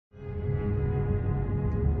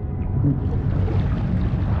Still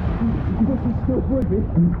breathing?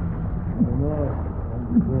 I don't know.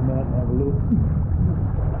 I'm going out and have a look.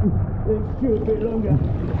 Let's chew a bit longer.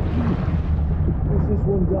 What's this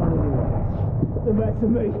one done anyway? The back to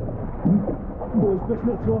me. Boys, best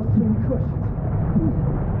not to ask too many questions.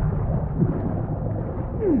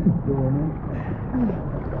 Go on then.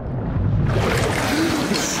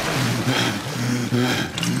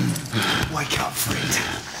 Wake up, friend.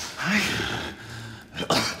 Hey?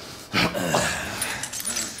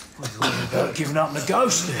 Giving up the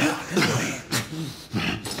ghost there, didn't we?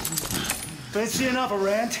 Fancy another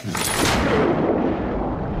round?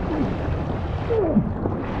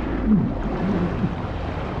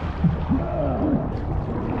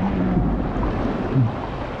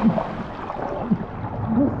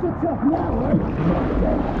 What's so tough now,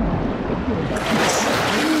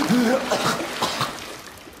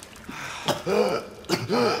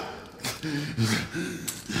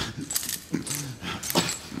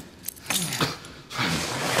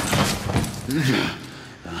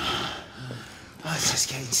 Oh, it's just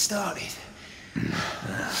getting started.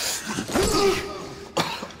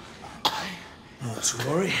 Not to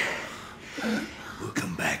worry. We'll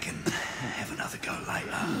come back and have another go later,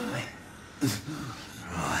 eh?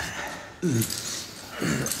 Right.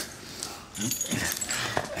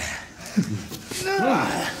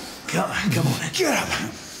 Come on, then. Get up.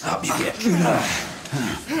 Up you get.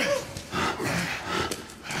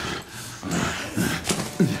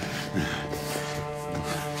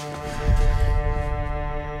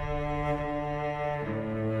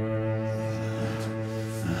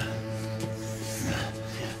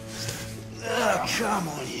 Come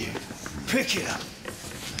on, you. Pick it up.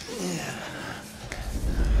 Yeah.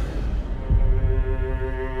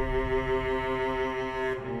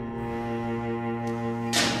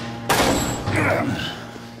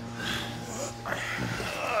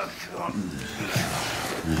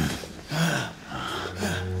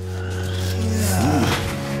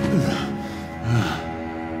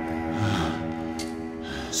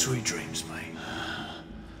 Sweet dreams, mate.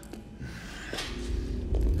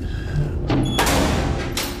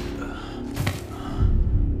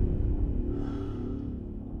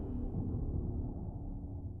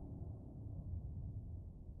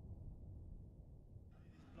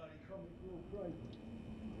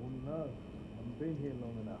 Been here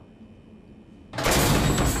long enough.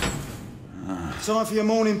 Time for your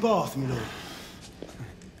morning bath, my lord.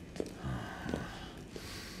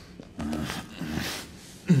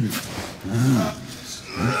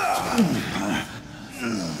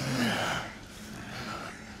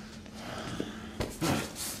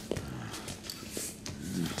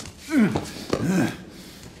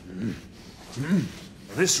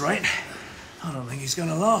 At this rate, I don't think he's going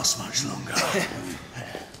to last much longer.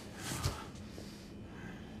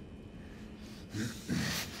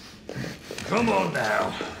 Come on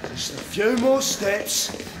now. Just a few more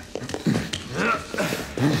steps.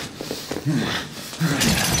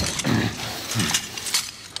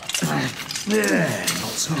 Yeah,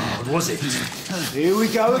 not so hard, was it? Here we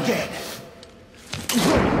go again.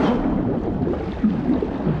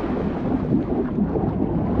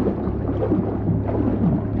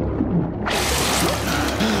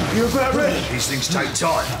 You about ready? These things take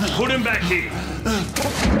time. Put him back in.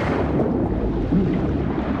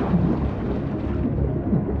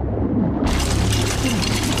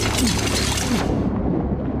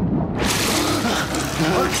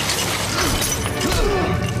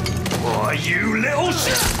 Why, you little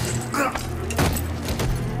shit!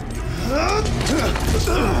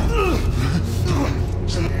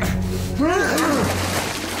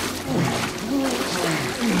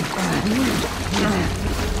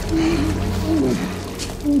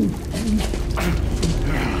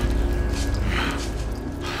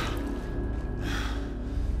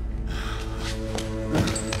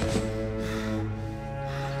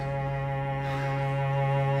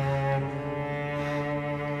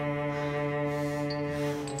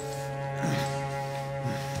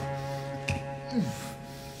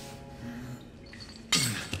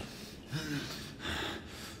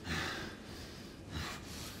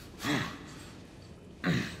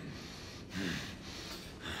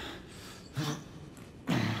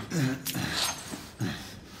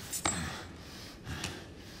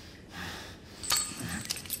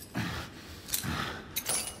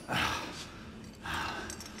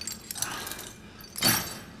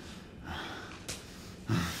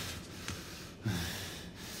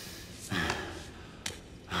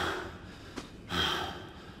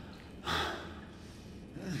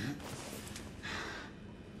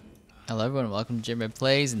 Hello everyone, welcome to Jimbo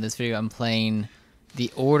Plays. In this video I'm playing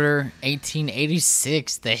The Order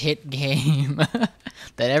 1886, the hit game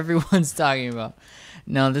that everyone's talking about.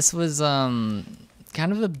 No, this was kind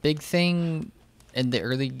of a big thing in the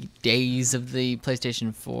early days of the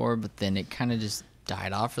PlayStation 4, but then it kind of just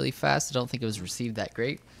died off really fast. I don't think it was received that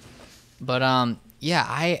great. But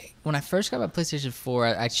yeah, when I first got my PlayStation 4,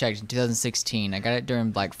 I checked in 2016. I got it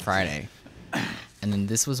during Black Friday. And then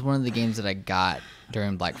this was one of the games that I got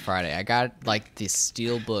during Black Friday. I got like the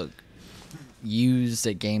Steelbook used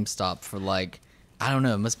at GameStop for like, I don't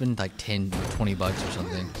know, it must have been like 10, 20 bucks or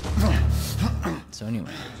something. So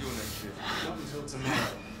anyway.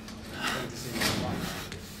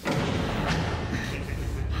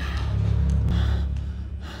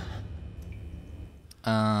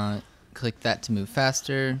 Click that to move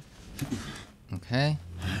faster. Okay.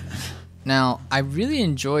 Now, I really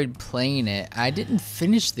enjoyed playing it. I didn't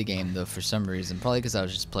finish the game though for some reason, probably because I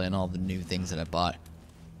was just playing all the new things that I bought.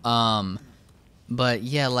 But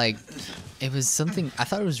yeah, like, it was something, I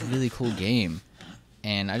thought it was a really cool game.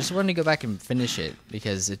 And I just wanted to go back and finish it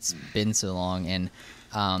because it's been so long. And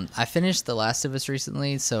I finished The Last of Us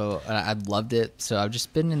recently, so I loved it. So I've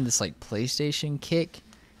just been in this like PlayStation kick.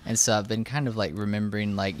 And so I've been kind of like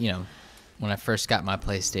remembering, like, you know, when I first got my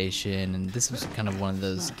PlayStation, and this was kind of one of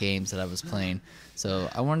those games that I was playing. So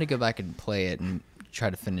I wanted to go back and play it and try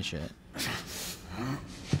to finish it.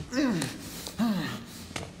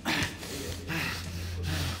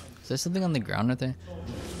 Is there something on the ground right there?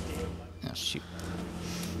 Oh, shoot.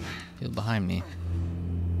 People behind me.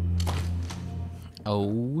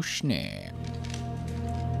 Oh, snap.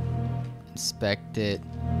 Inspect it.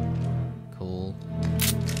 Cool.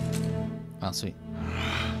 Oh, sweet.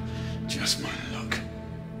 Just my luck.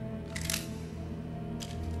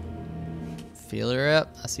 Feeler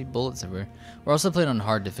up. I see bullets everywhere. We're also playing on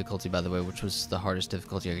hard difficulty, by the way, which was the hardest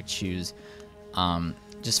difficulty I could choose.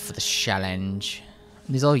 Just for the challenge.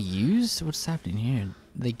 Are these all used? What's happening here?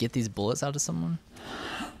 They get these bullets out of someone?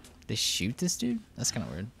 They shoot this dude? That's kind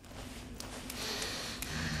of weird.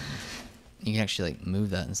 You can actually like move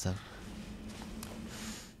that and stuff.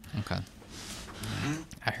 Okay.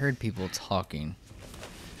 I heard people talking.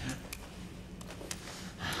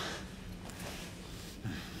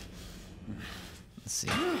 Let's see.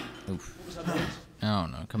 Oof. Oh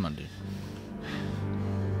no, come on, dude.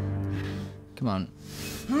 Come on.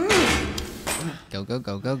 Go, go,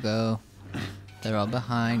 go, go, go. They're all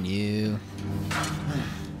behind you.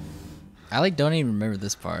 I like don't even remember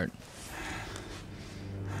this part.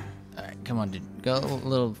 Alright, come on, dude. Go a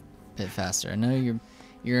little bit faster. I know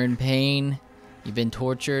you're in pain. You've been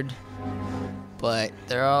tortured. But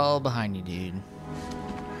they're all behind you, dude.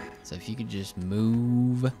 So if you could just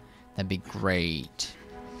move, that'd be great.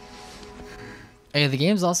 Hey, the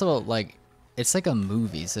game's also like, it's like a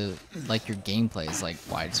movie, so like your gameplay is like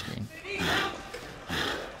widescreen.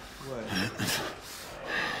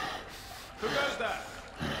 Who does that?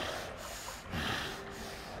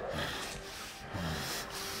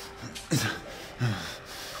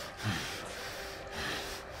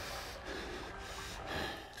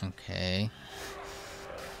 Okay.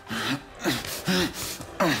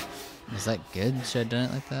 Is that good? Should I have done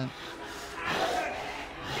it like that?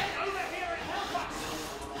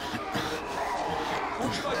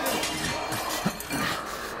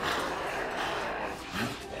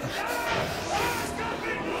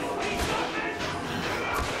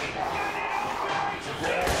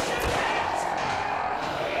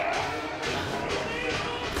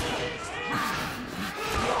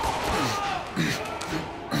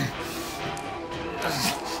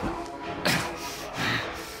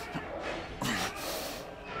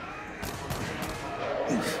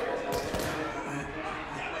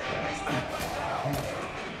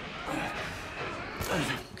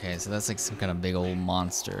 Okay, so that's like some kind of big old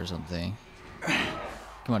monster or something.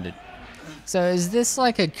 Come on, dude. So is this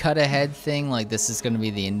like a cut ahead thing? Like this is gonna be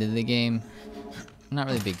the end of the game? I'm not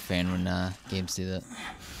really a big fan when games do that.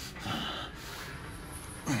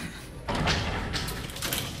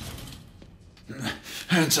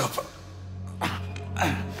 Hands up.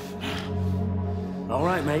 All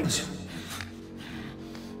right, mate.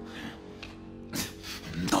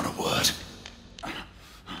 Not a word.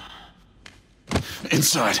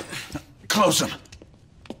 Inside. Close them.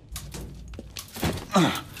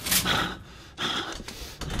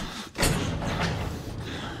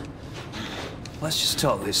 Let's just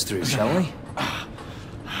talk this through, shall we?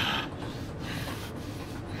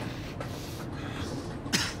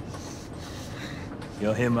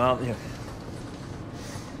 You're him, aren't you?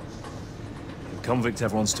 The convict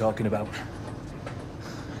everyone's talking about.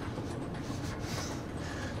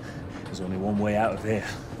 There's only one way out of here.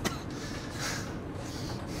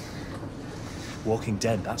 Walking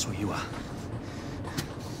Dead, that's what you are.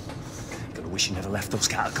 Gotta wish you never left those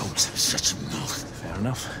catacombs. Such a mouth. Fair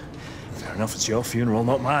enough. Fair enough, it's your funeral,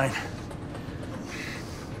 not mine.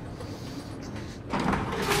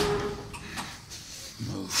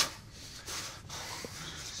 Move.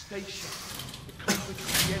 Stay sharp. Because we can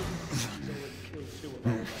be able to kill two of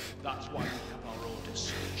them. That's why we have our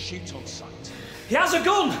orders. Shoot on sight. He has a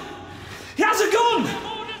gun! He has a gun!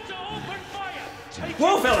 Orders to open fire! Take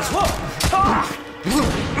Whoa, fellas, whoa! Ah!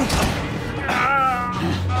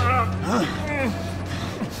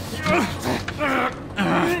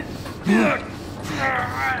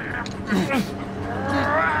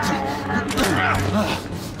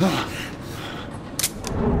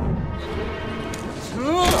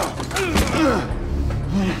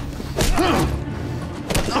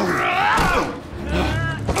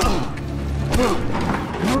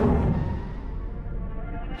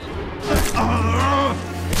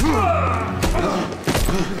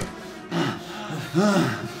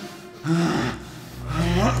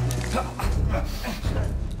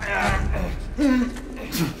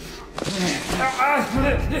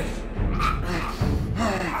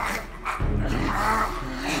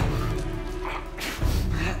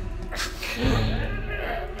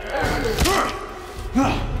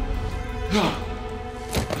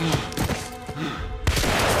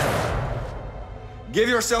 Give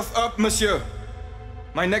yourself up, monsieur.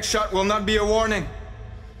 My next shot will not be a warning.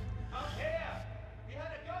 Out here! We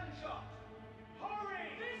had a gunshot! Hurry!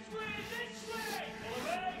 This way! This way!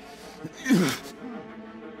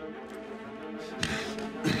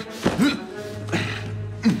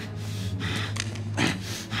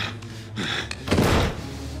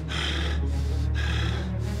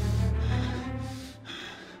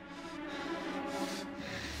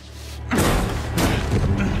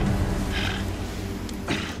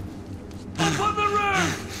 Up on the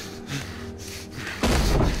roof!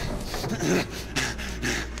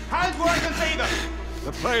 Hands where I can see them!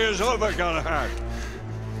 The play is over, Galahad.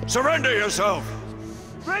 Surrender yourself.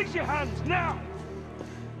 Raise your hands now!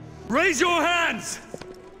 Raise your hands!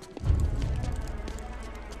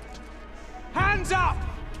 Hands up!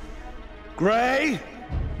 Gray,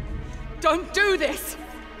 Don't do this!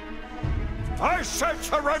 I said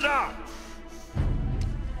surrender.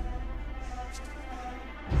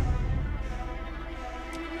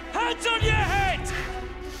 Hands on your head!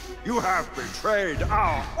 You have betrayed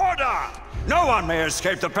our order. No one may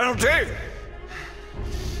escape the penalty.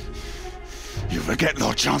 You forget,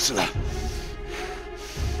 Lord Chancellor.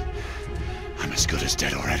 I'm as good as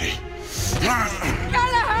dead already.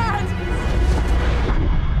 Galahad!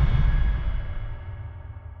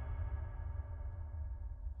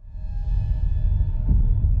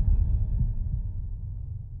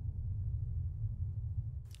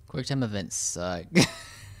 Quick time events suck.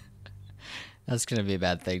 That's gonna be a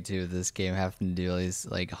bad thing too with this game, having to do all these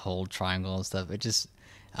like whole triangle and stuff. It just,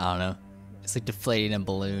 I don't know. It's like deflating a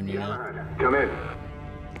balloon, you know? Come in.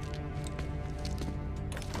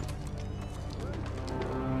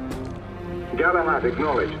 Galahad,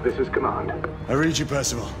 acknowledge. This is command. I read you,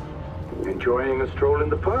 Percival. Enjoying a stroll in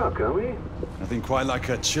the park, are we? Nothing quite like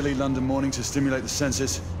a chilly London morning to stimulate the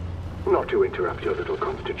senses. Not to interrupt your little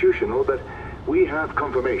constitutional, but we have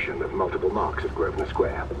confirmation of multiple marks at Grosvenor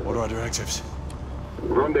Square. What are our directives?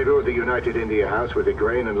 Rendezvous at the United India House with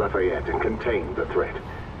Igraine and Lafayette and contain the threat.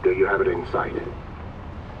 Do you have it in sight?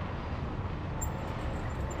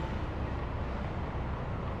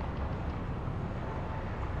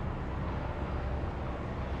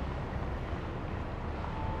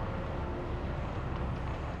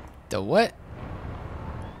 The what?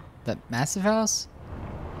 That massive house?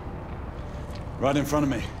 Right in front of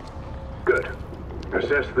me. Good.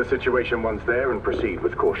 Assess the situation once there and proceed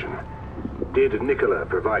with caution. Did Nicola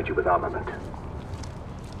provide you with armament?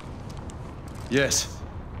 Yes.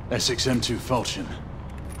 Essex M2 Falchion.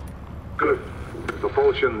 Good. The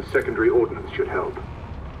Falchion's secondary ordnance should help.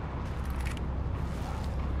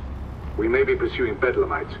 We may be pursuing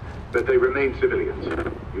Bedlamites, but they remain civilians.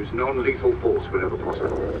 Use non-lethal force whenever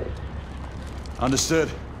possible.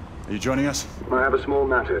 Understood. Are you joining us? I have a small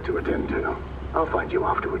matter to attend to. I'll find you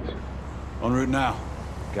afterwards. En route now.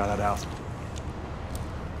 Galahad out.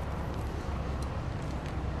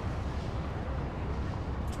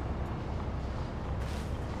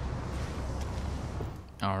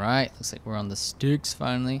 Alright, looks like we're on the Styx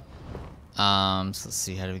finally. So let's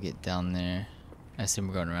see, how do we get down there? I assume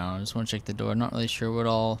we're going around. I just want to check the door. I'm not really sure what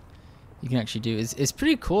all you can actually do. It's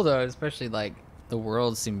pretty cool though, especially like the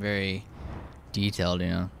worlds seem very detailed, you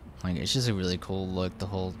know? Like it's just a really cool look, the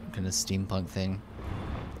whole kind of steampunk thing.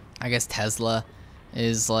 I guess Tesla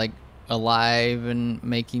is like alive and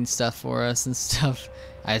making stuff for us and stuff.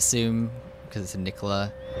 I assume because it's a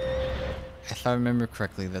Nicola. If I remember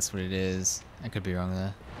correctly, that's what it is. I could be wrong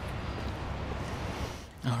though.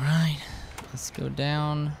 Alright, let's go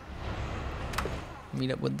down.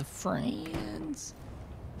 Meet up with the friends.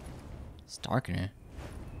 It's dark in here.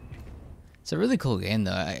 It's a really cool game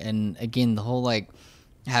though, and again, the whole like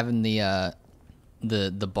having the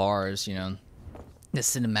bars, you know, the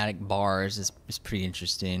cinematic bars is pretty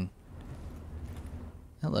interesting.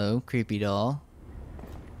 Hello, creepy doll.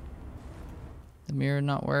 The mirror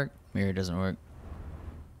not work? Mirror doesn't work.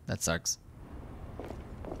 That sucks.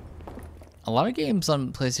 A lot of games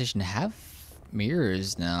on PlayStation have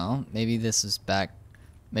mirrors now. Maybe this is back.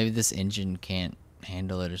 Maybe this engine can't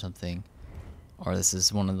handle it or something. Or this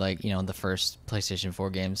is one of like, you know, the first PlayStation 4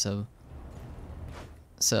 games.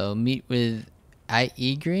 So meet with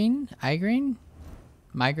Igreen?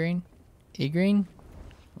 Migraine? Igreen?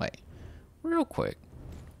 Wait. Real quick.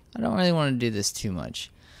 I don't really want to do this too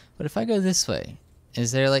much. But if I go this way,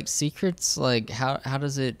 is there like secrets? Like how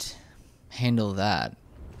does it handle that?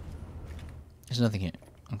 There's nothing here.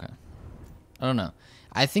 Okay. I don't know.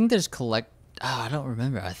 I think there's I don't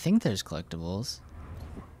remember. I think there's collectibles.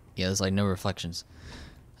 Yeah, there's like no reflections.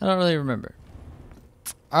 I don't really remember.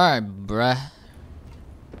 Alright, bruh.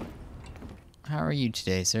 How are you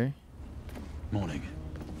today, sir? Morning.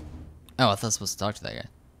 Oh, I thought I was supposed to talk to that guy.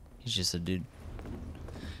 He's just a dude.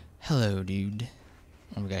 Hello, dude.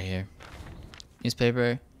 What do we got here?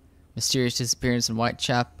 Newspaper. Mysterious disappearance in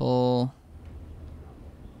Whitechapel.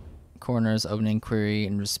 Coroner's opening inquiry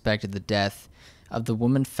in respect of the death of the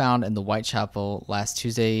woman found in the Whitechapel last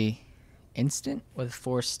Tuesday instant with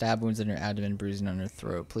 4 stab wounds in her abdomen, bruising on her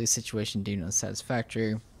throat. Police situation deemed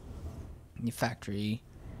unsatisfactory. Factory.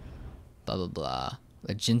 Blah blah blah.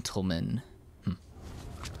 A gentleman.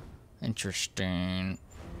 Interesting.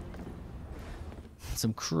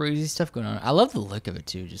 Some crazy stuff going on. I love the look of it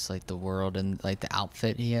too, just like the world and like the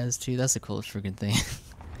outfit he has too. That's the coolest freaking thing.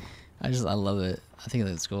 I love it. I think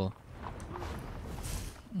that's cool.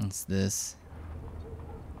 What's this?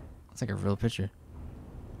 It's like a real picture.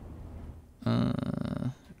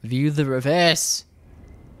 View the reverse.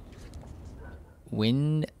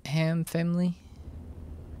 Windham family.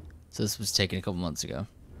 So this was taken a couple months ago.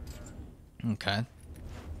 Okay.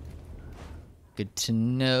 Good to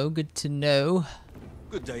know. Good to know.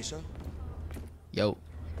 Good day, sir. Yo.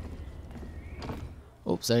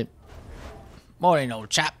 Oops, sorry. Morning, old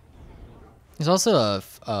chap. There's also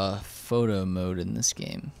a photo mode in this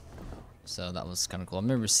game. So that was kind of cool. I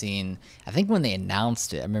remember seeing, I think when they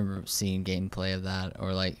announced it, I remember seeing gameplay of that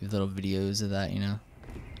or like little videos of that, you know.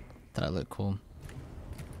 Thought it looked cool.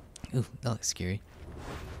 Ooh, that looks scary.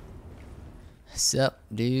 Sup,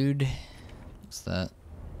 dude? What's that?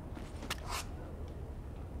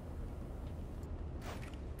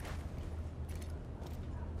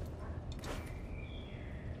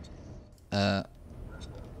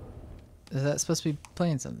 Is that supposed to be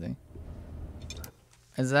playing something?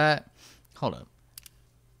 Is that... Hold up.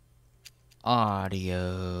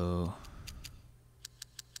 Audio.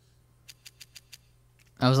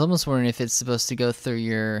 I was almost wondering if it's supposed to go through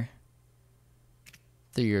your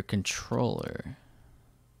controller.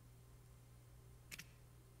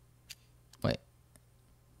 Wait.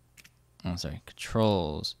 Oh, sorry.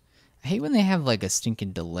 Controls. I hate when they have like a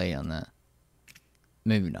stinking delay on that.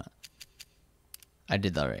 Maybe not. I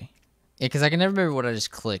did that already. Yeah, because I can never remember what I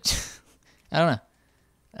just clicked. I don't know.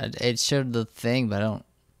 It showed the thing, but I don't.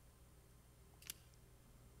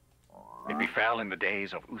 It befell in the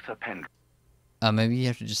days of Uther Pendragon. Maybe you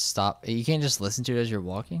have to just stop. You can't just listen to it as you're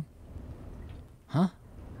walking? Huh?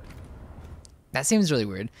 That seems really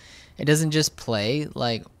weird. It doesn't just play,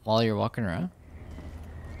 like, while you're walking around?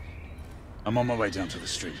 I'm on my way down to the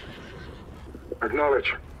street.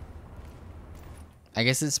 Acknowledge. I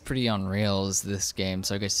guess it's pretty on rails, this game,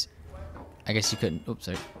 so I guess you couldn't... Oops,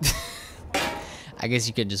 sorry. I guess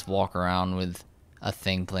you could just walk around with a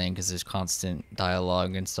thing playing because there's constant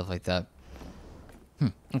dialogue and stuff like that.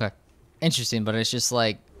 Okay. Interesting, but it's just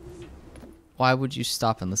like... Why would you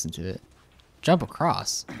stop and listen to it? Jump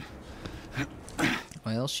across.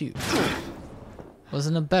 Well, shoot.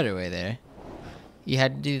 Wasn't a better way there. You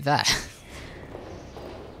had to do that.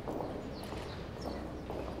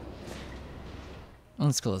 Oh,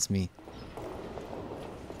 that's cool, that's me.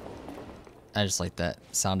 I just like that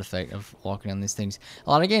sound effect of walking on these things. A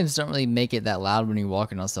lot of games don't really make it that loud when you're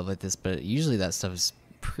walking on stuff like this, but usually that stuff is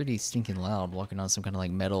pretty stinking loud, walking on some kind of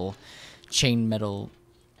like metal, chain metal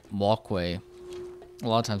walkway. A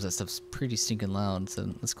lot of times that stuff's pretty stinking loud, so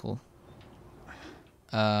that's cool.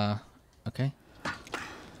 Okay.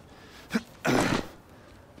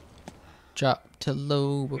 Drop to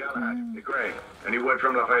low. Galahad, Gray, any word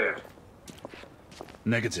from Lafayette?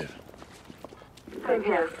 Negative. Same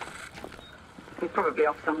here. He's probably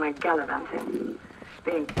off somewhere gallivanting.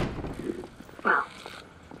 Being, well,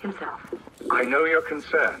 himself. I know your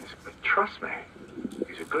concerns, but trust me,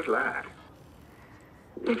 he's a good lad.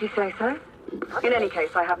 Did you say so? In any case,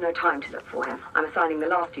 I have no time to look for him. I'm assigning the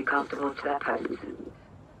last few constables to their posts.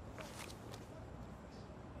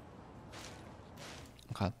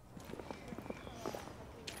 Okay.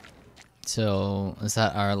 So, is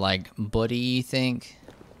that our, like, buddy, you think?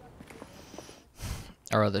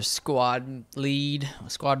 Our other squad lead?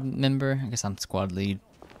 Squad member? I guess I'm squad lead.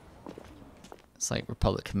 It's like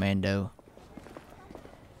Republic Commando.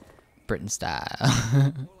 Britain style.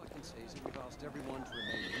 Then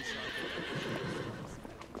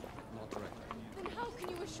how can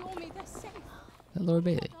you assure me they're safe? Lord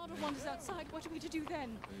Bailey. If Arthur wanders outside, what are we to do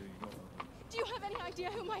then? Do you have any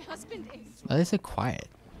idea who my husband is? Why are they so quiet?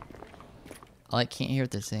 I like can't hear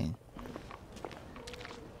what they're saying.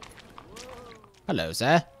 Hello,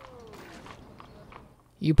 sir.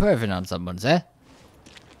 You perving on someone, sir?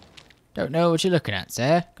 Don't know what you're looking at,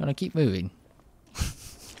 sir. Gonna keep moving.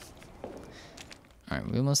 Alright,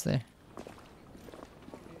 we almost there.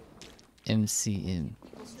 MCM.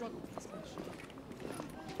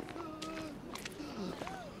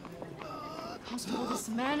 Constable, this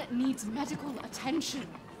man needs medical attention.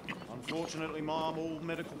 Unfortunately, ma'am, all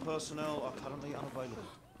medical personnel are currently unavailable.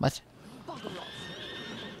 What?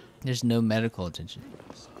 There's no medical attention.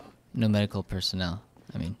 No medical personnel.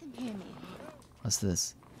 I mean, what's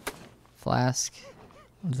this? Flask?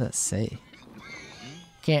 What does that say?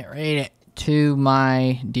 Can't read it. To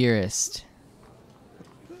my dearest.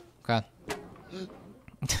 Okay.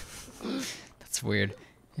 That's weird.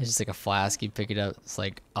 It's just like a flask. You pick it up. It's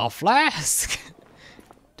like, a flask!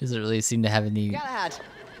 Doesn't really seem to have any... Galahad,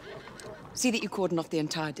 see that you cordon off the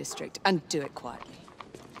entire district, and do it quietly.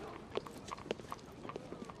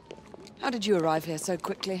 How did you arrive here so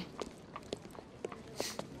quickly?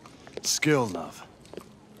 Skill, love.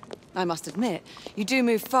 I must admit, you do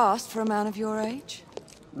move fast for a man of your age.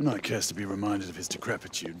 And I cares to be reminded of his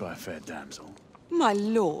decrepitude by a fair damsel. My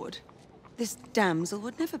lord, this damsel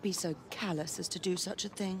would never be so callous as to do such a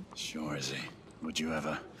thing. Sure is he. Would you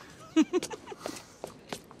ever?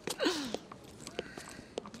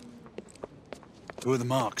 Who are the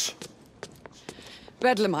marks?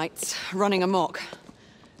 Bedlamites, running amok.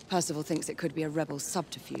 Percival thinks it could be a rebel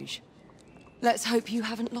subterfuge. Let's hope you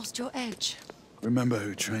haven't lost your edge. Remember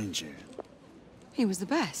who trained you? He was the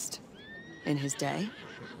best. In his day.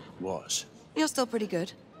 Was. You're still pretty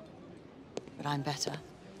good. But I'm better.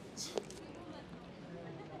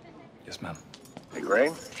 Yes, ma'am. Hey,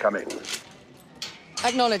 Gray, come in.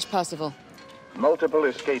 Acknowledge, Percival. Multiple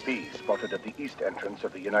escapees spotted at the east entrance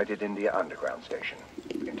of the United India Underground Station.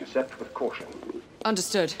 Intercept with caution.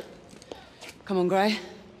 Understood. Come on, Gray.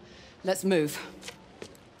 Let's move.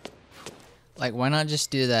 Like, why not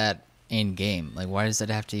just do that in-game? Like, why does it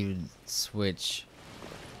have to even switch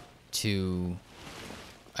to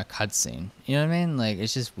a cutscene? You know what I mean? Like,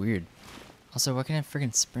 it's just weird. Also, why can't I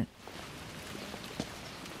freaking sprint?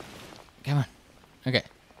 Come on. Okay.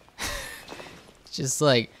 It's just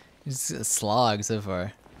like, it's a slog so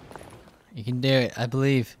far. You can do it, I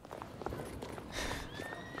believe.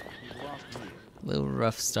 Little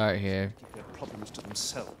rough start here. Keep their problems to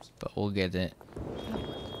themselves. But we'll get it.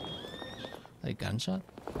 Like gunshot?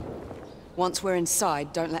 Once we're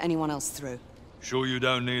inside, don't let anyone else through. Sure you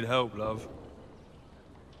don't need help, love?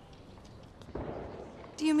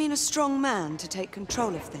 Do you mean a strong man to take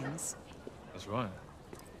control of things? That's right.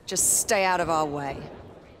 Just stay out of our way.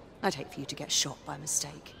 I'd hate for you to get shot by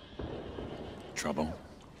mistake. Trouble?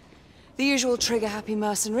 The usual trigger-happy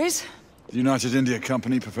mercenaries. The United India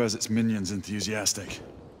Company prefers its minions enthusiastic.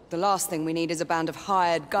 The last thing we need is a band of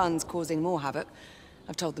hired guns causing more havoc.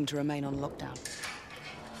 I've told them to remain on lockdown.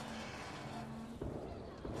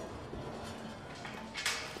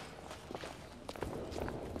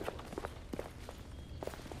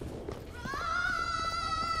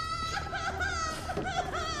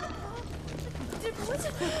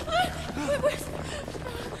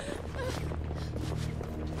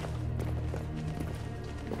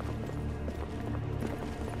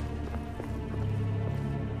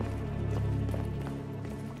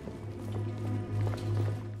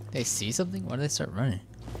 They see something? Why do they start running?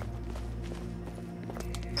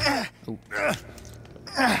 Oh.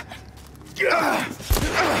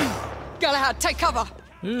 Galahad, take cover!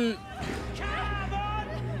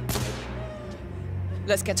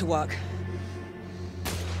 Let's get to work.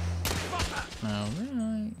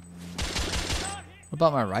 Alright. What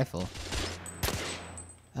about my rifle?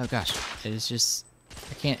 Oh gosh. It is just,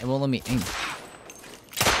 I can't, it won't let me aim.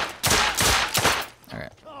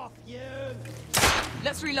 Alright.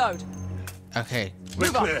 Let's reload. Okay. We're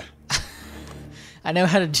clear. I know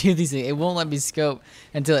how to do these things. It won't let me scope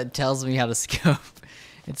until it tells me how to scope.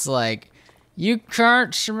 It's like, you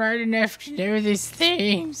can't smart enough to do these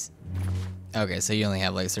things. Okay, so you only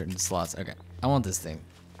have like certain slots. Okay, I want this thing.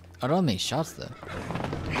 I don't have many shots though.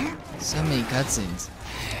 So many cutscenes.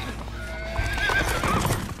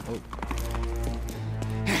 Oh.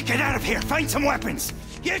 Get out of here! Find some weapons!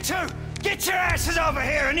 You two! Get your asses over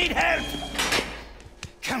here! I need help!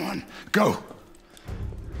 Come on, go!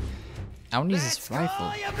 I want to use this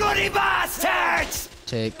rifle. You bloody bastards!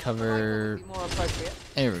 Take cover. More appropriate.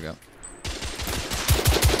 There we go.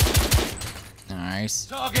 Nice.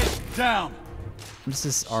 Target down. What's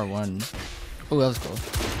this R1? Oh, that was cool.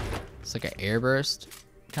 It's like an airburst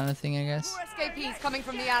kind of thing, I guess. More escapees coming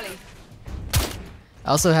from the alley.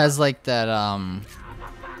 Also has like that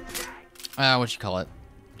what you call it?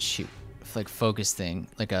 Shoot, like focus thing,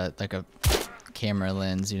 like a camera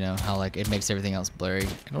lens. You know how like it makes everything else blurry.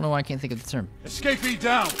 I don't know why I can't think of the term. Escapee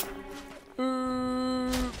down.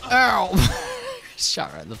 Ow!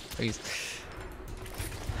 Shot right in the face.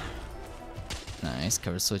 Nice,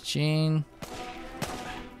 cover switching.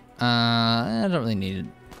 I don't really need a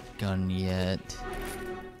gun yet.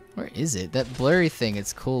 Where is it? That blurry thing,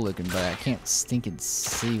 it's cool looking, but I can't stinking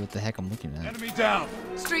see what the heck I'm looking at. Enemy down.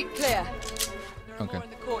 Street clear. Okay. More in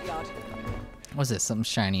the courtyard. What's this? Something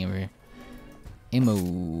shiny over here.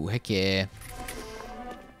 Ammo. Heck yeah.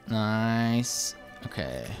 Nice.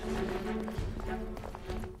 Okay.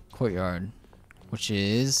 Courtyard. Which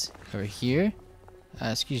is over here.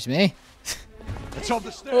 Excuse me. It's on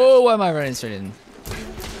the stairs. Oh, why am I running straight in?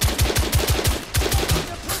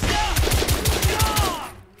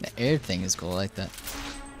 The air thing is cool. I like that.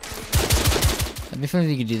 It'd be fun if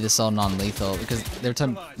you could do this all non-lethal, because they were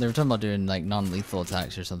talking about doing like non-lethal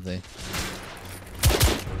attacks or something.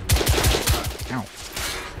 Ow.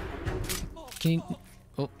 Can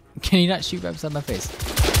you not shoot right beside my face?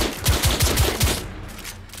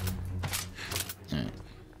 Alright.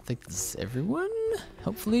 I think this is everyone.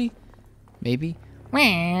 Hopefully. Maybe.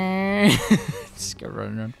 Just go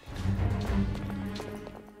running around.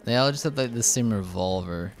 They all just have like the same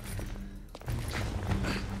revolver.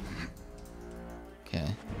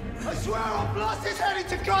 Okay. I swear I'll blast his head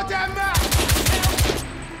into goddamn map!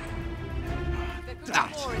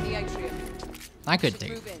 More in the atrium. I could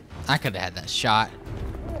take it. I could have had that shot.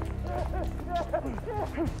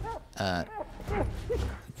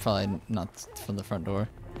 Probably not from the front door.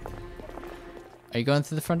 Are you going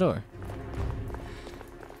through the front door?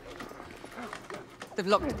 They've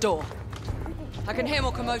locked the door. I can hear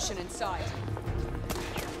more commotion inside.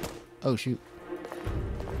 Oh shoot.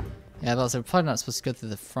 Yeah, but we're probably not supposed to go through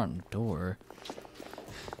the front door.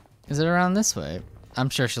 Is it around this way? I'm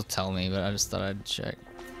sure she'll tell me, but I just thought I'd check.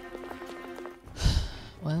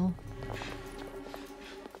 Well.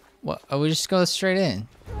 What? Oh, we just go straight in?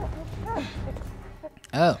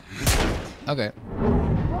 Oh. Okay.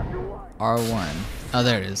 R1. Oh,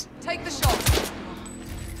 there it is. Take the shot.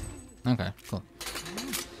 Okay, cool.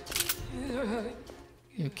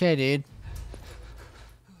 You okay, dude?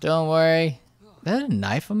 Don't worry. Is that a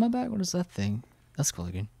knife on my back? What is that thing? That's cool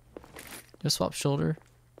looking. Just swap shoulder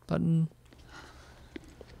button.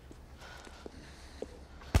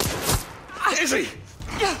 Izzy!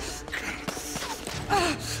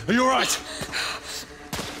 Are you alright?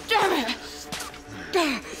 Damn it!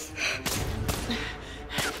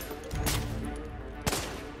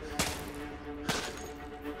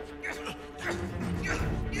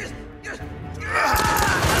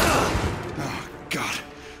 Oh, God.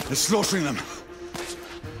 They're slaughtering them.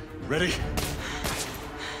 Ready?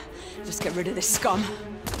 Just get rid of this scum.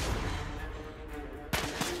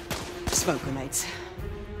 Smoke grenades.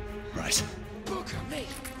 Right.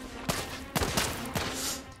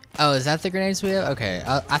 Oh, is that the grenades we have? Okay,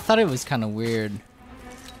 I thought it was kind of weird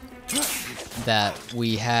that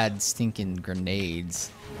we had stinking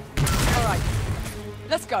grenades. All right,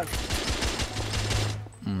 let's go. All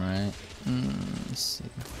right. Let's see.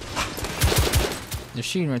 They're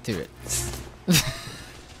shooting right through it.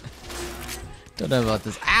 Don't know about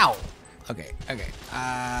this. Ow! Okay, okay.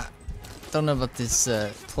 Don't know about this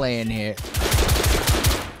playing here.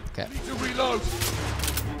 Okay. To reload.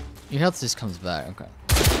 Your health just comes back. Okay.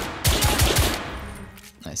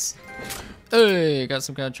 Nice. Hey, got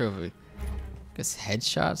some kind of trophy. Guess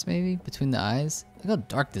headshots maybe between the eyes. Look how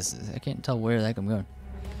dark this is. I can't tell where the heck I'm going.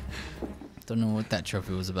 Don't know what that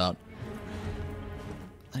trophy was about.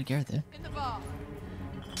 Let it get right there. In the bar.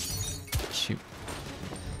 Shoot.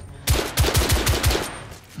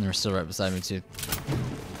 And they're still right beside me too.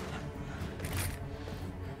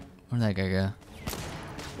 Where'd that guy go?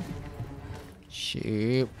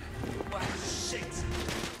 Shoot.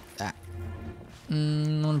 Ah.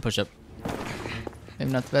 I'm gonna push up.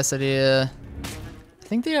 Maybe not the best idea. I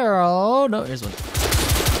think they are all... No, here's one.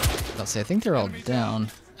 I'll say I think they're all down.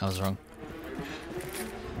 I was wrong.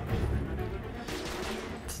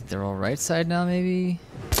 I think they're all right side now, maybe?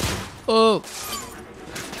 Oh!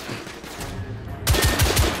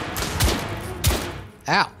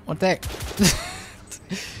 Ow! What the heck?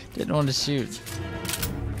 Didn't want to shoot.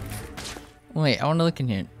 Wait, I want to look in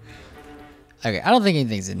here. Okay, I don't think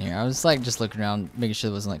anything's in here. I was like just looking around, making sure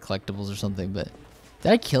there wasn't like collectibles or something, but...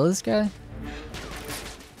 Did I kill this guy?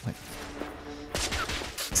 Wait.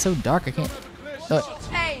 It's so dark, I can't...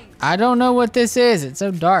 I don't know what this is. It's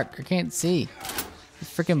so dark. I can't see.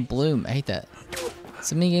 It's freaking Bloom. I hate that.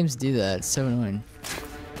 So many games do that. It's so annoying.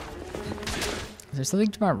 Is there something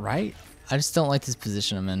to my right? I just don't like this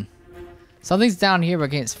position I'm in. Something's down here, but I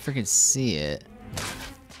can't freaking see it.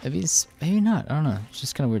 Maybe it's... Maybe not. I don't know. It's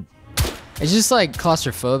just kind of weird. It's just like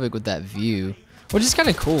claustrophobic with that view. Which is kind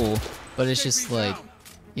of cool. But it's just like...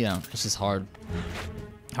 You know, it's just hard.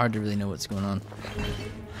 Hard to really know what's going on.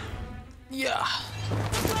 Yeah.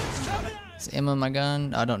 Is ammo in my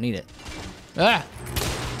gun? I don't need it. Ah!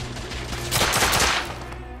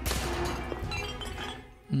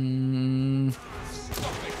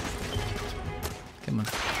 Come on.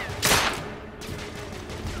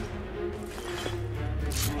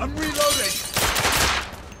 I'm reloading.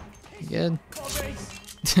 You good?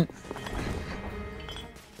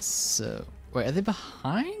 So, wait, are they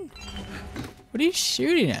behind? What are you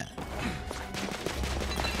shooting at?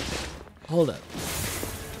 Hold up.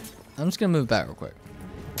 I'm just gonna move back real quick.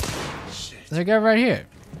 There's a guy right here.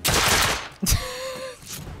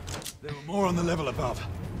 There were more on the level above.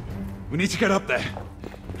 We need to get up there.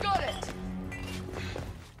 Got it.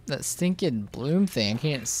 That stinking Bloom thing, I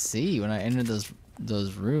can't see when I enter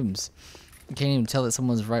those rooms. I can't even tell that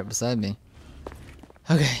someone's right beside me.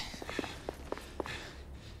 Okay.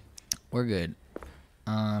 We're good.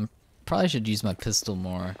 Probably should use my pistol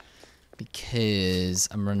more because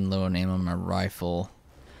I'm running low on ammo on my rifle.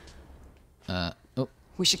 Oh.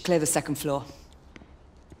 We should clear the second floor.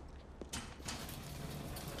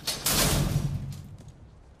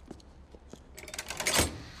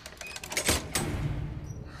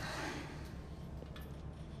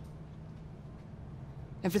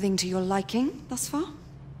 Everything to your liking thus far?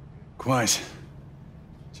 Quite.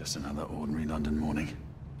 Just another ordinary London morning.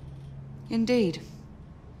 Indeed.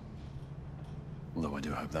 Although I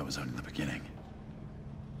do hope that was only the beginning.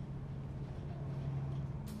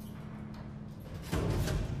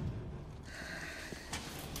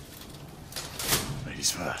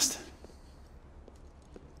 Ladies first.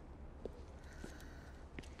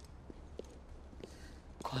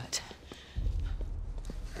 Quiet.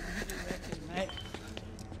 Mate,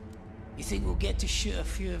 you think we'll get to shoot a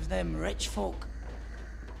few of them rich folk?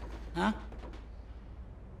 Huh?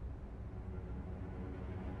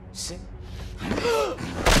 Sit.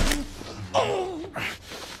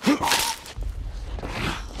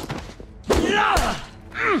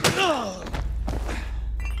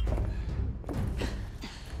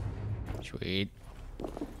 Sweet.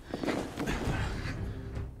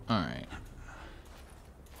 Alright.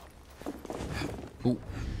 Ooh.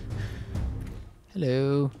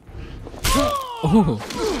 Hello. Oh,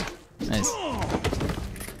 nice.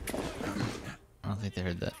 I don't think they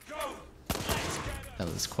heard that. That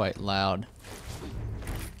was quite loud.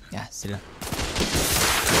 Yeah, sit down.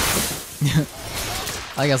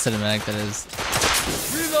 I like how cinematic that is.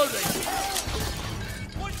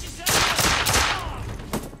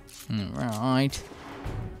 Alright.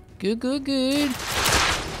 Good, good, good.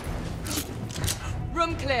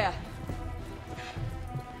 Room clear.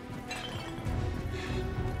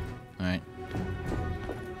 Alright.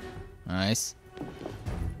 Nice.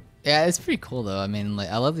 Yeah, it's pretty cool though. I mean, like,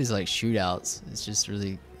 I love these like shootouts. It's just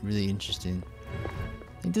really, really interesting.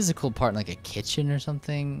 I think there's a cool part in like a kitchen or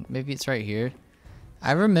something. Maybe it's right here.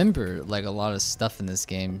 I remember like a lot of stuff in this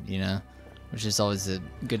game, you know, which is always a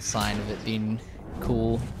good sign of it being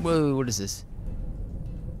cool. Whoa, what is this?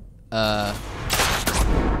 Huh?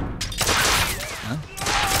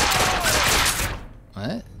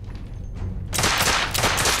 What?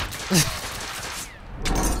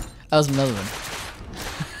 That was another one.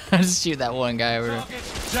 I just shoot that one guy over there.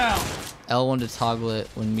 L1 to toggle it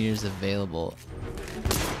when meters available.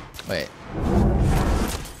 Wait.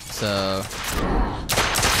 So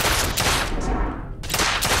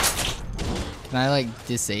can I like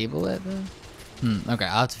disable it though? Okay,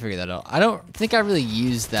 I'll have to figure that out. I don't think I really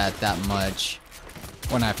use that much.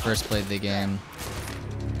 when I first played the game.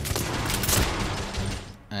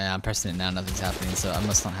 Yeah, I'm pressing it now, nothing's happening, so I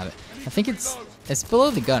must not have it. I think it's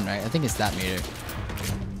below the gun, right? I think it's that meter.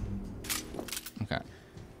 Okay.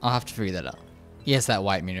 I'll have to figure that out. Yes, that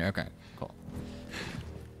white meter. Okay, cool.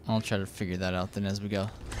 I'll try to figure that out then as we go.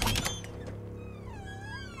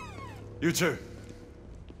 You two.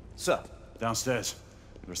 Sir. Downstairs.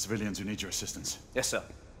 There are civilians who need your assistance. Yes, sir.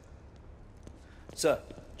 Sir,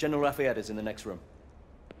 General Lafayette is in the next room.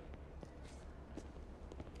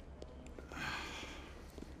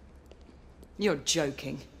 You're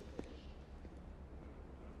joking.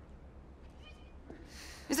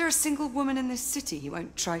 Is there a single woman in this city you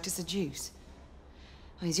won't try to seduce?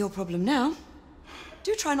 Oh, it's your problem now.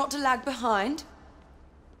 Do try not to lag behind.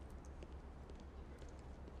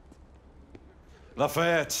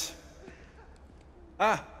 Lafayette.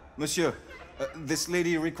 Ah, monsieur. This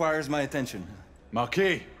lady requires my attention.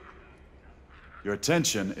 Marquis. Your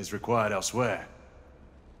attention is required elsewhere.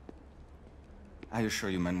 I assure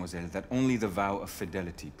you, mademoiselle, that only the vow of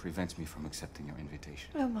fidelity prevents me from accepting your invitation.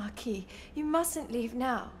 Oh, Marquis, you mustn't leave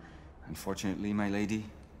now. Unfortunately, my lady,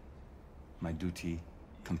 my duty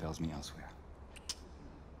compels me elsewhere.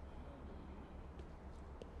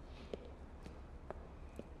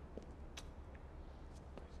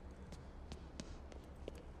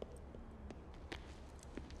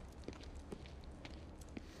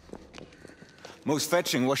 Most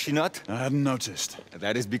fetching, was she not? I hadn't noticed.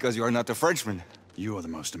 That is because you are not a Frenchman. You are the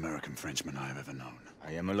most American Frenchman I have ever known.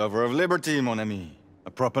 I am a lover of liberty, mon ami.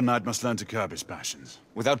 A proper knight must learn to curb his passions.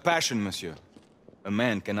 Without passion, monsieur, a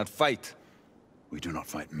man cannot fight. We do not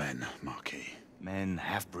fight men, Marquis. Men,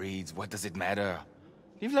 half-breeds, what does it matter?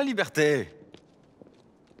 Vive la liberté!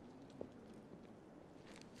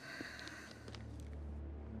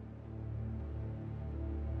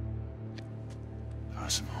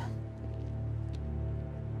 Percival.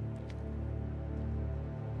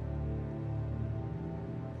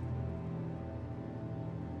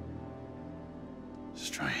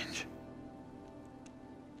 Strange.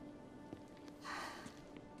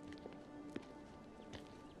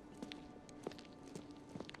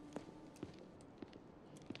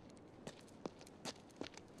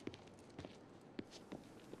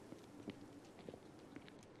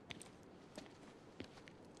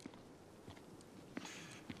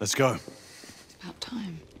 Let's go. It's about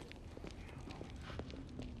time.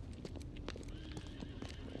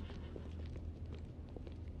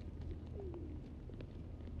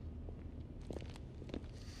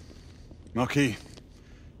 Marquis,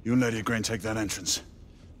 you and Lady Grain take that entrance.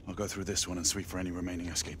 I'll go through this one and sweep for any remaining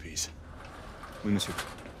escapees. Oui, monsieur.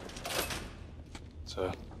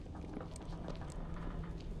 Sir.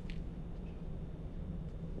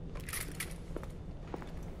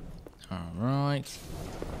 Alright.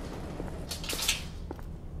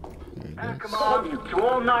 Command to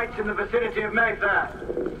all knights in the vicinity of Mayfair.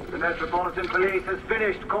 The Metropolitan Police has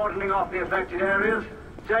finished cordoning off the affected areas.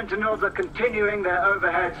 Sentinels are continuing their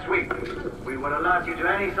overhead sweep. We will alert you to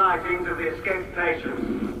any sightings of the escaped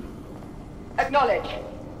patients. Acknowledge.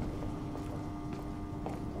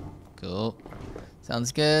 Cool.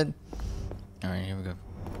 Sounds good. Alright, here we go.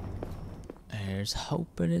 Here's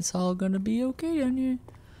hoping it's all gonna be okay down here.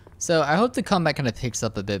 So I hope the combat kind of picks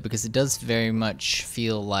up a bit because it does very much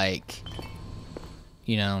feel like,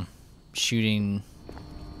 you know, shooting,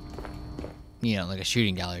 you know, like a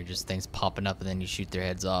shooting gallery, just things popping up and then you shoot their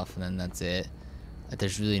heads off and then that's it. Like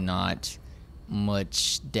there's really not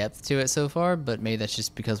much depth to it so far, but maybe that's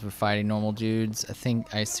just because we're fighting normal dudes.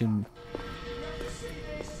 I assume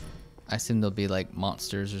there'll be like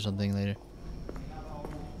monsters or something later.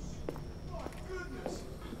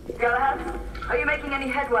 Galahad, are you making any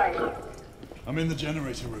headway? I'm in the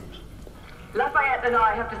generator room. Lafayette and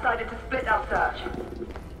I have decided to split our search.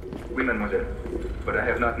 Oui, mademoiselle. But I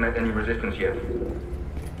have not met any resistance yet.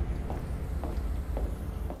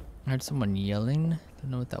 I heard someone yelling.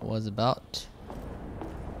 Don't know what that was about.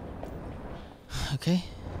 Okay.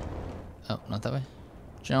 Oh, not that way.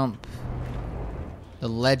 Jump. The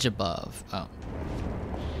ledge above. Oh.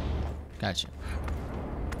 Gotcha.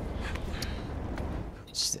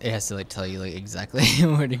 It has to like tell you like exactly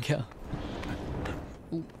where to go.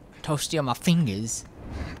 Ooh, toasty on my fingers.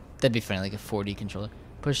 That'd be funny, like a 4D controller.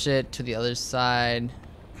 Push it to the other side.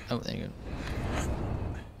 Oh, there you go.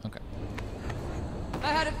 Okay. I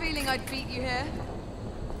had a feeling I'd beat you here.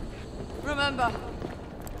 Remember,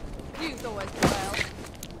 youth always prevails.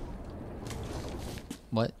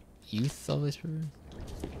 What? Youth always prevails?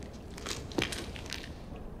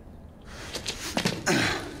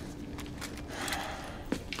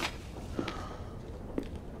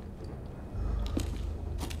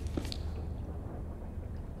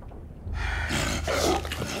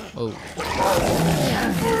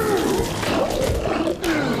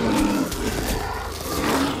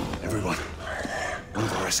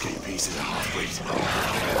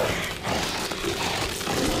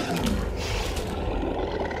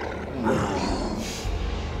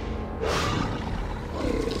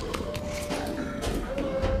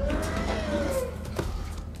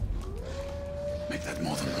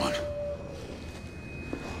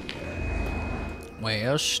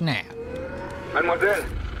 Well, snap. Mademoiselle,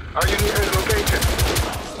 are you near his location?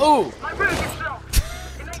 Oh! My route is blocked.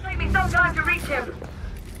 It may take me some time to reach him.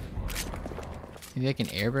 Maybe I can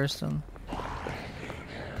airburst him?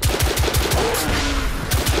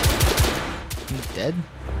 He's dead?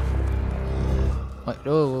 What?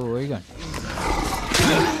 Oh, where are you going?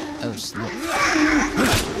 Oh, snap.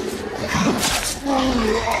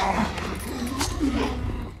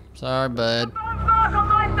 Sorry, bud.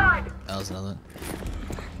 That was another.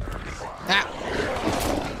 Ah!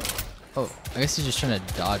 Oh, I guess he's just trying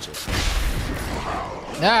to dodge it.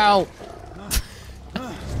 No!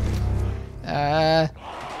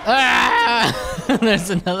 There's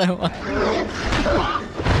another one.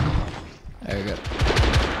 There we go.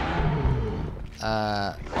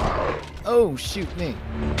 Oh, shoot me.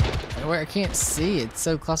 Where I can't see, it's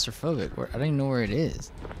so claustrophobic. I don't even know where it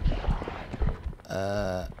is.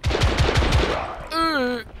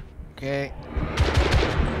 Okay.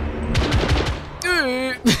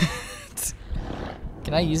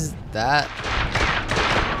 Can I use that?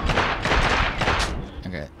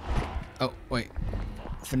 Okay. Oh, wait.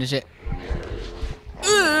 Finish it.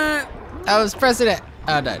 I was pressing it.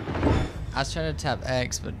 Oh, I died. I was trying to tap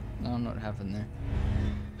X, but I don't know what happened there.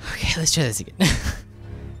 Okay, let's try this again.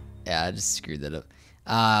 Yeah, I just screwed that up.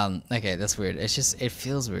 Okay, that's weird. It's just, it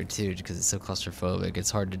feels weird too, because it's so claustrophobic.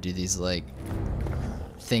 It's hard to do these, like,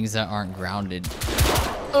 things that aren't grounded.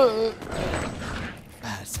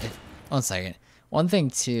 One second. One thing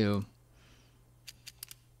too,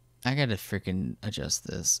 I gotta freaking adjust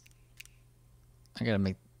this. I gotta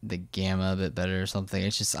make the gamma a bit better or something.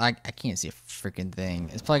 It's just, I can't see a freaking thing.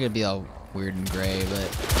 It's probably gonna be all weird and gray, but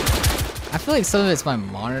I feel like some of it's my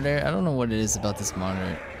monitor. I don't know what it is about this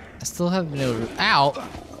monitor. I still haven't been able to,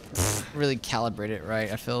 really calibrate it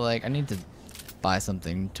right. I feel like I need to buy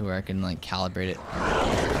something to where I can like calibrate it.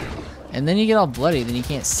 And then you get all bloody, then you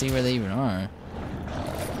can't see where they even are.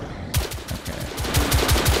 Okay.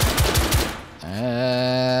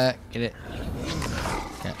 Get it.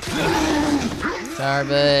 Okay. Sorry,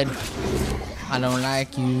 bud. I don't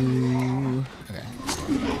like you. Okay.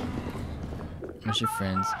 Where's your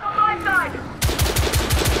friends?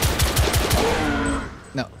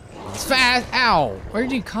 No. It's fast. Ow! Where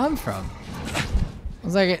did you come from? I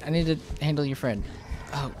was like, I need to handle your friend.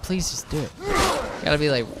 Oh, please just do it. Gotta be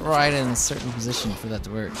like right in a certain position for that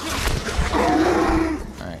to work.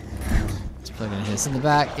 Alright. Let's plug in his in the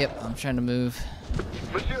back. Yep, I'm trying to move.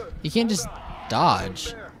 You can't just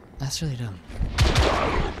dodge. That's really dumb.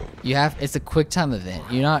 You have, it's a quick time event.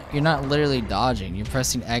 You're not literally dodging. You're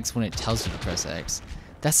pressing X when it tells you to press X.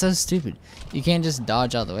 That's so stupid. You can't just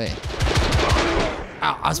dodge out of the way.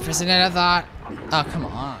 Ow, I was pressing it, I thought. Oh, come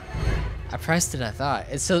on. I pressed it, I thought.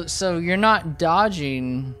 It's so you're not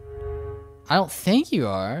dodging. I don't think you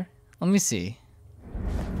are. Let me see.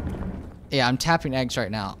 Yeah, I'm tapping X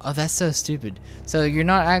right now. Oh, that's so stupid. So you're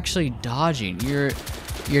not actually dodging. You're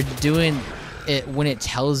doing it when it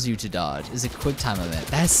tells you to dodge. It's a quick time event.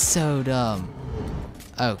 That's so dumb.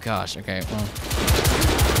 Oh gosh. Okay. Well,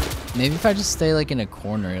 maybe if I just stay like in a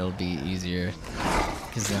corner, it'll be easier.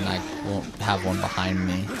 Because then I won't have one behind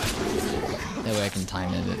me. That way I can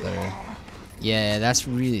time it a bit better. Yeah, that's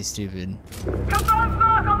really stupid.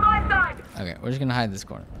 Okay, we're just gonna hide this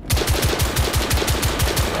corner.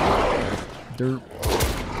 Derp.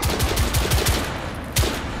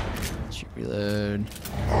 Shoot, reload.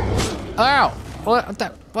 Ow! What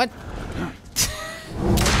the? What?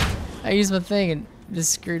 I used my thing and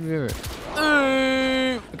just screwed me over.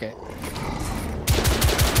 Okay.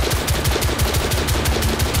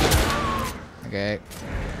 Okay.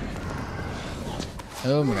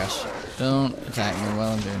 Oh my gosh. Don't attack me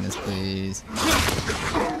while I'm doing this, please.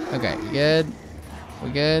 Okay, you good?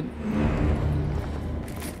 We good?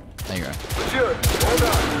 There you are. Monsieur, hold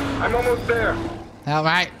on. I'm almost there.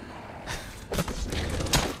 Alright.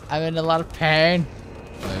 I'm in a lot of pain.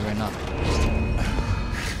 Wait, we're not.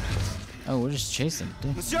 Oh, we're just chasing.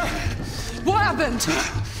 Dude. Monsieur! What happened?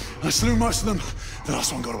 I slew most of them. The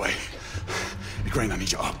last one got away. Igraine, I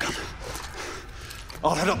need your arc gun.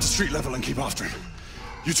 I'll head up to street level and keep after him.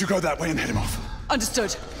 You two go that way and head him off.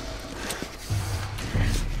 Understood.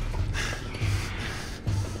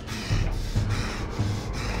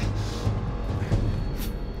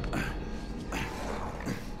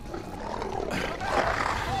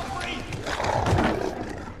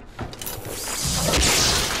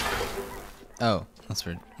 Oh, that's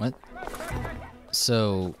weird. What?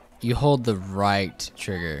 So, you hold the right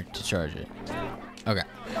trigger to charge it. Okay.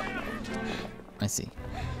 I see.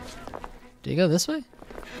 Did he go this way? Or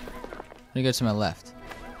did he go to my left?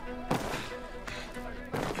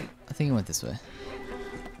 I think he went this way.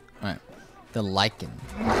 Alright. The lichen.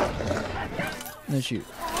 No, shoot.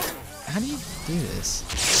 How do you do this?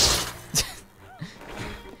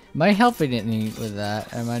 Am I helping it any with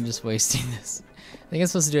that? Or am I just wasting this? I think I'm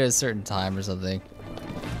supposed to do it at a certain time or something.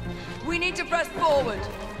 We need to press forward.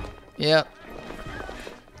 Yep.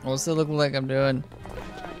 What's it looking like I'm doing?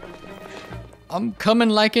 I'm coming,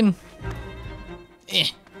 lichen. Eh.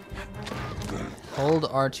 Hold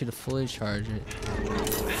R2 to fully charge it.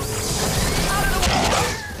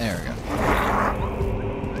 There we go.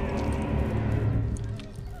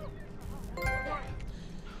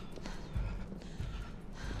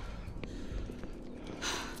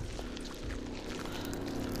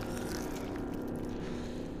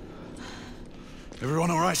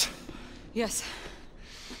 Everyone all right? Yes.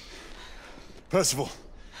 Percival,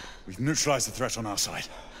 we've neutralized the threat on our side.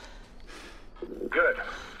 Good.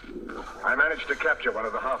 I managed to capture one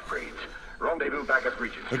of the half-breeds. Rendezvous back at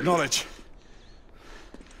Regent Street. Acknowledge.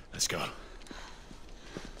 Let's go.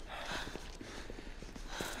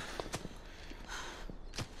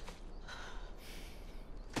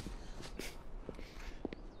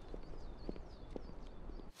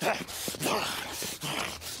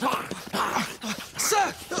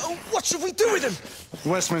 Sir! What should we do with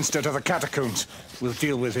him? Westminster to the catacombs. We'll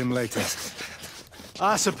deal with him later.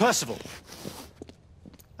 Ah, Sir Percival.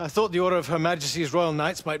 I thought the Order of Her Majesty's Royal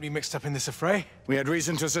Knights might be mixed up in this affray. We had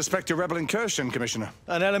reason to suspect a rebel incursion, Commissioner.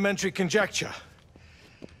 An elementary conjecture.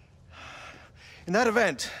 In that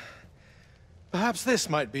event, perhaps this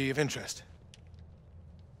might be of interest.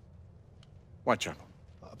 Whitechapel?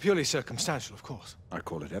 Purely circumstantial, of course. I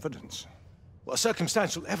call it evidence. Well,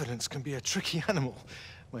 circumstantial evidence can be a tricky animal,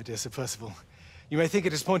 my dear Sir Percival. You may think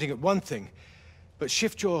it is pointing at one thing, but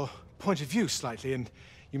shift your point of view slightly, and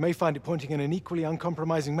you may find it pointing in an equally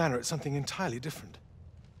uncompromising manner at something entirely different.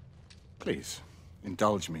 Please,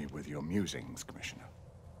 indulge me with your musings, Commissioner.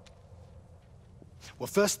 Well,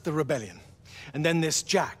 first the rebellion, and then this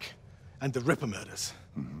Jack, and the Ripper murders.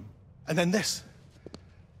 And then this.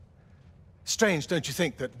 Strange, don't you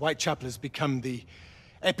think, that Whitechapel has become the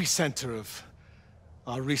epicenter of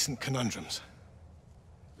our recent conundrums?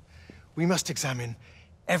 We must examine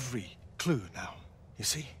every clue now, you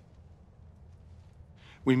see?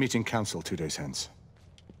 We meet in council 2 days hence.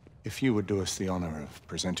 If you would do us the honor of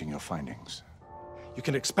presenting your findings. You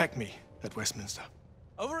can expect me at Westminster.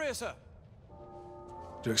 Over here, sir.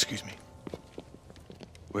 Do excuse me.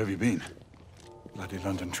 Where have you been? Bloody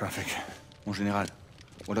London traffic. Mon Général,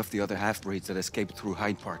 what of the other half-breeds that escaped through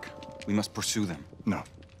Hyde Park? We must pursue them. No.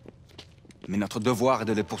 Mais notre devoir est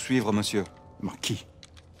de les poursuivre, monsieur. Marquis,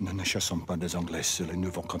 nous ne chassons pas des Anglais sur le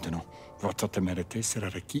nouveau continent. Votre témérité sera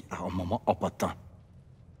requis à un moment opportun.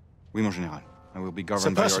 Oui, mon Général. I will be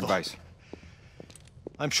governed by your advice.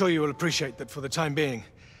 I'm sure you will appreciate that for the time being,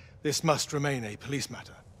 this must remain a police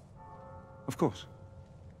matter. Of course.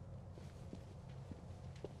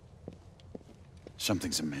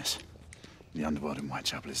 Something's amiss. The underworld in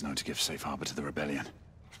Whitechapel is known to give safe harbor to the rebellion.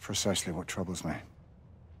 Precisely what troubles me.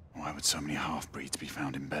 Why would so many half-breeds be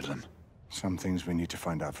found in Bedlam? Some things we need to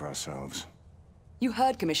find out for ourselves. You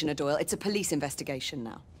heard Commissioner Doyle. It's a police investigation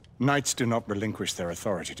now. Knights do not relinquish their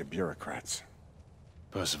authority to bureaucrats.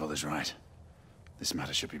 Percival is right. This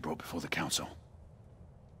matter should be brought before the council.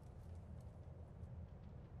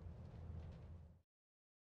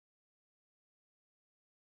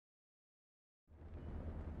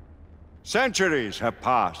 Centuries have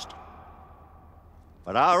passed,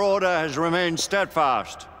 but our order has remained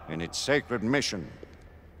steadfast in its sacred mission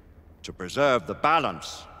to preserve the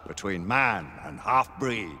balance between man and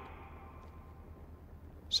half-breed.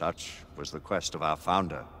 Such was the quest of our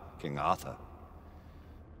founder, King Arthur.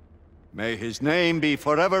 May his name be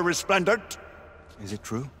forever resplendent. Is it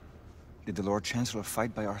true? Did the Lord Chancellor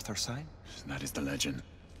fight by Arthur's side? That is the legend.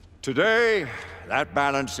 Today, that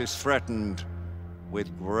balance is threatened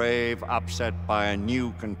with grave upset by a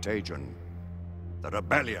new contagion, the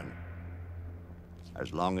rebellion.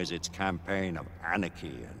 As long as its campaign of anarchy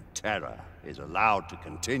and terror is allowed to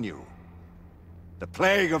continue, the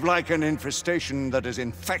plague of lichen infestation that has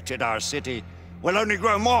infected our city will only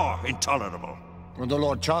grow more intolerable. Well, the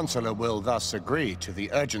Lord Chancellor will thus agree to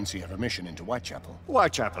the urgency of a mission into Whitechapel.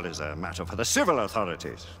 Whitechapel is a matter for the civil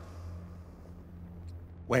authorities.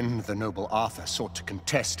 When the noble Arthur sought to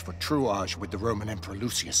contest for truage with the Roman Emperor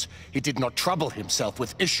Lucius, he did not trouble himself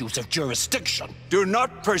with issues of jurisdiction. Do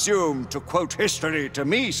not presume to quote history to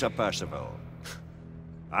me, Sir Percival.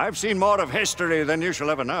 I've seen more of history than you shall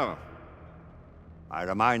ever know. I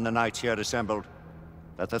remind the knights here assembled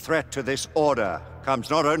that the threat to this order comes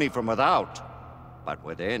not only from without, but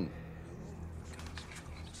within.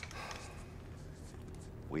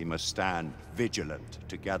 We must stand vigilant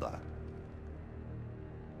together.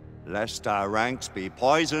 lest our ranks be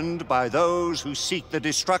poisoned by those who seek the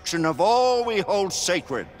destruction of all we hold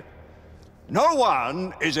sacred. No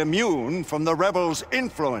one is immune from the rebels'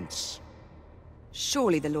 influence.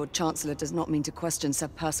 Surely the Lord Chancellor does not mean to question Sir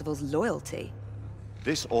Percival's loyalty.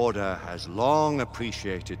 This order has long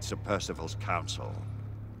appreciated Sir Percival's counsel,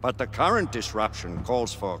 but the current disruption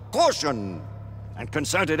calls for caution and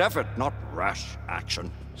concerted effort, not rash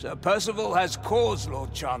action. Sir Percival has cause,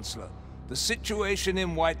 Lord Chancellor. The situation in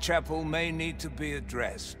Whitechapel may need to be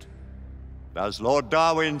addressed. Does Lord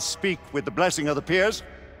Darwin speak with the blessing of the peers?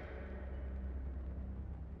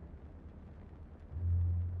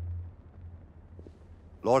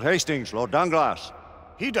 Lord Hastings, Lord Dunglass.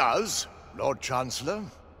 He does, Lord Chancellor.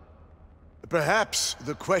 Perhaps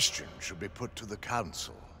the question should be put to the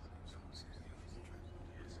Council.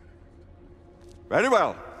 Very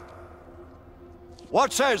well.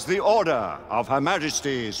 What says the Order of Her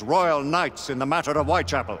Majesty's Royal Knights in the matter of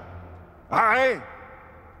Whitechapel? Aye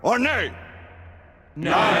or nay?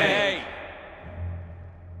 Nay.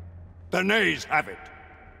 The nays have it.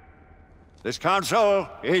 This council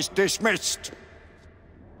is dismissed.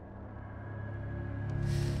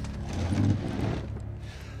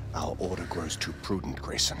 Our order grows too prudent,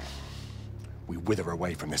 Grayson. We wither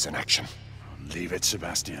away from this inaction. Leave it,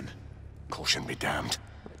 Sebastian. Caution be damned.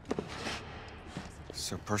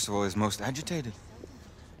 Sir Percival is most agitated.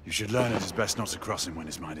 You should learn it is best not to cross him when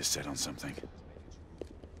his mind is set on something.